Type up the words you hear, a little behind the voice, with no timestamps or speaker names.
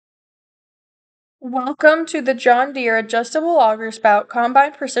Welcome to the John Deere Adjustable Auger Spout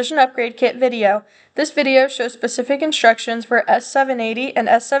Combine Precision Upgrade Kit video. This video shows specific instructions for S780 and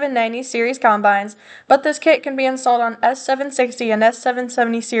S790 series combines, but this kit can be installed on S760 and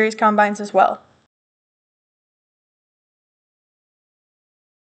S770 series combines as well.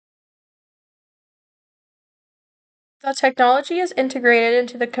 The technology is integrated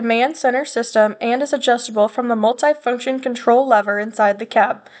into the command center system and is adjustable from the multi-function control lever inside the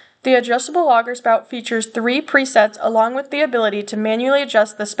cab. The adjustable auger spout features 3 presets along with the ability to manually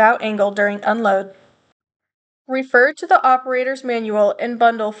adjust the spout angle during unload. Refer to the operator's manual in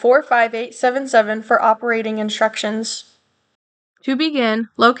bundle 45877 for operating instructions. To begin,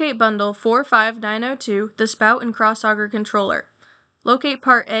 locate bundle 45902, the spout and cross auger controller. Locate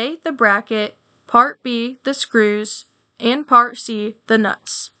part A, the bracket, part B, the screws, and part C, the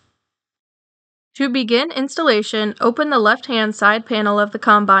nuts. To begin installation, open the left-hand side panel of the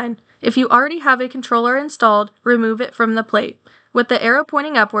combine. If you already have a controller installed, remove it from the plate. With the arrow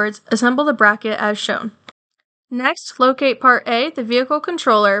pointing upwards, assemble the bracket as shown. Next, locate part A, the vehicle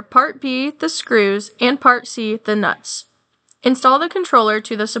controller, part B, the screws, and part C, the nuts. Install the controller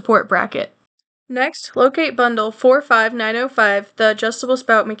to the support bracket. Next, locate bundle 45905, the adjustable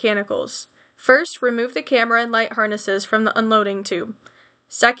spout mechanicals. First, remove the camera and light harnesses from the unloading tube.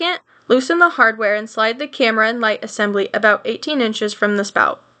 Second, loosen the hardware and slide the camera and light assembly about 18 inches from the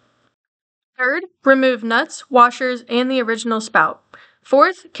spout. Third, remove nuts, washers, and the original spout.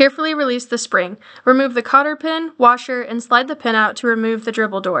 Fourth, carefully release the spring. Remove the cotter pin, washer, and slide the pin out to remove the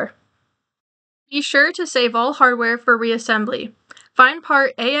dribble door. Be sure to save all hardware for reassembly. Find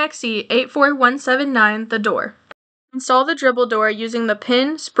part AXE84179, the door. Install the dribble door using the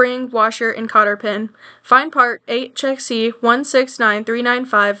pin, spring, washer, and cotter pin. Find part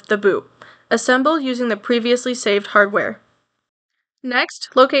HXE169395, the boot. Assemble using the previously saved hardware.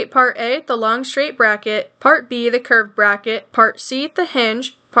 Next, locate part A, the long straight bracket, part B, the curved bracket, part C, the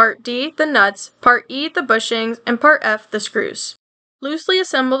hinge, part D, the nuts, part E, the bushings, and part F, the screws. Loosely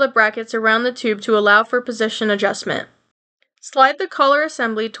assemble the brackets around the tube to allow for position adjustment. Slide the collar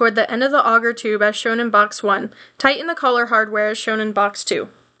assembly toward the end of the auger tube as shown in box 1. Tighten the collar hardware as shown in box 2.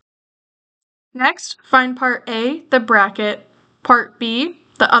 Next, find part A, the bracket, part B,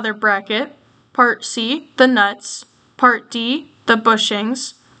 the other bracket, part C, the nuts, part D, the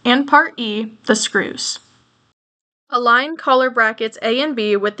bushings, and part E, the screws. Align collar brackets A and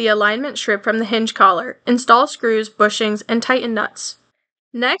B with the alignment strip from the hinge collar. Install screws, bushings, and tighten nuts.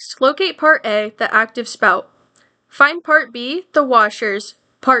 Next, locate part A, the active spout. Find part B, the washers,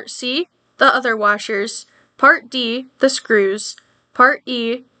 part C, the other washers, part D, the screws, part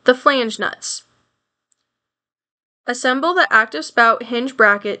E, the flange nuts. Assemble the active spout hinge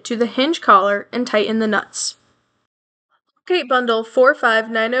bracket to the hinge collar and tighten the nuts. Locate bundle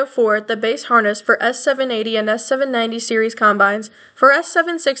 45904, the base harness for S780 and S790 series combines. For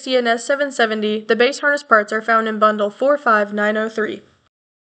S760 and S770, the base harness parts are found in bundle 45903.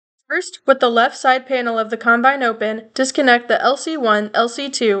 First, with the left side panel of the combine open, disconnect the LC1,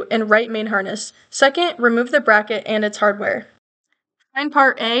 LC2, and right main harness. Second, remove the bracket and its hardware. Find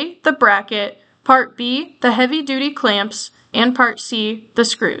part A, the bracket, part B, the heavy-duty clamps, and part C, the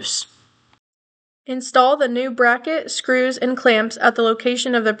screws. Install the new bracket, screws, and clamps at the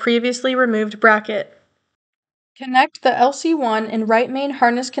location of the previously removed bracket. Connect the LC1 and right main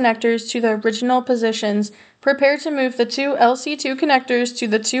harness connectors to the original positions. Prepare to move the 2 LC2 connectors to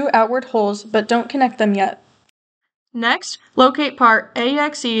the 2 outward holes, but don't connect them yet. Next, locate part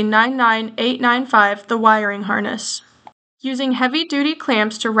AXE99895, the wiring harness. Using heavy-duty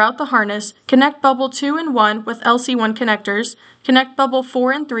clamps to route the harness, connect bubble 2 and 1 with LC1 connectors. Connect bubble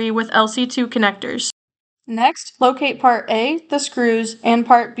 4 and 3 with LC2 connectors. Next, locate part A, the screws, and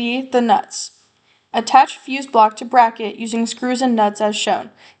part B, the nuts. Attach fuse block to bracket using screws and nuts as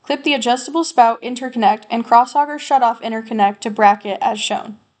shown. Clip the adjustable spout interconnect and crossauger shutoff interconnect to bracket as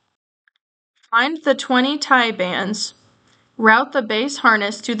shown. Find the 20 tie bands. Route the base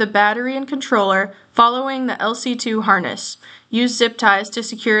harness to the battery and controller following the LC2 harness. Use zip ties to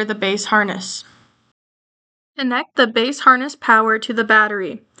secure the base harness. Connect the base harness power to the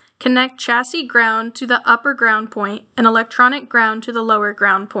battery. Connect chassis ground to the upper ground point and electronic ground to the lower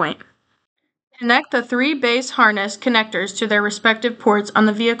ground point. Connect the 3 base harness connectors to their respective ports on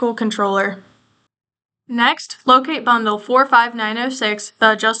the vehicle controller. Next, locate bundle 45906,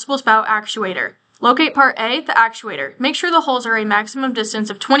 the adjustable spout actuator. Locate part A, the actuator. Make sure the holes are a maximum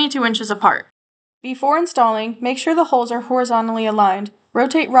distance of 22 inches apart. Before installing, make sure the holes are horizontally aligned.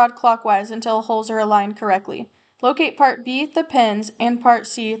 Rotate rod clockwise until holes are aligned correctly. Locate part B, the pins, and part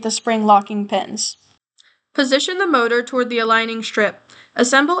C, the spring locking pins. Position the motor toward the aligning strip.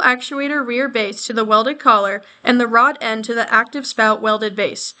 Assemble actuator rear base to the welded collar and the rod end to the active spout welded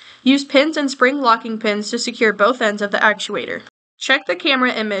base. Use pins and spring locking pins to secure both ends of the actuator. Check the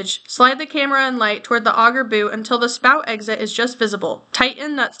camera image. Slide the camera and light toward the auger boot until the spout exit is just visible.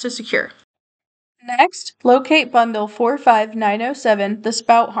 Tighten nuts to secure. Next, locate bundle 45907, the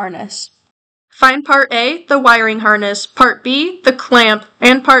spout harness. Find Part A, the wiring harness, Part B, the clamp,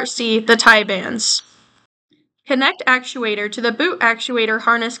 and Part C, the tie bands. Connect actuator to the boot actuator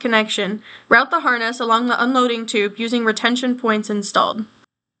harness connection. Route the harness along the unloading tube using retention points installed.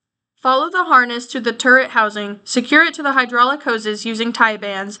 Follow the harness to the turret housing, secure it to the hydraulic hoses using tie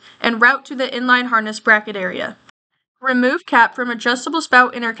bands, and route to the inline harness bracket area. Remove cap from adjustable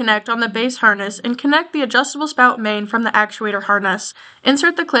spout interconnect on the base harness and connect the adjustable spout main from the actuator harness.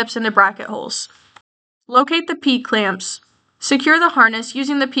 Insert the clips into bracket holes. Locate the P-clamps. Secure the harness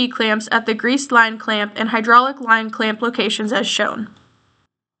using the P-clamps at the greased line clamp and hydraulic line clamp locations as shown.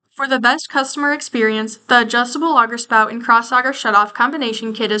 For the best customer experience, the adjustable auger spout and cross auger shutoff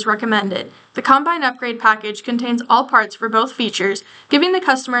combination kit is recommended. The Combine Upgrade package contains all parts for both features, giving the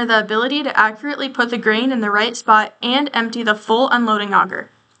customer the ability to accurately put the grain in the right spot and empty the full unloading auger.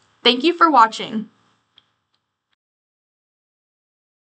 Thank you for watching.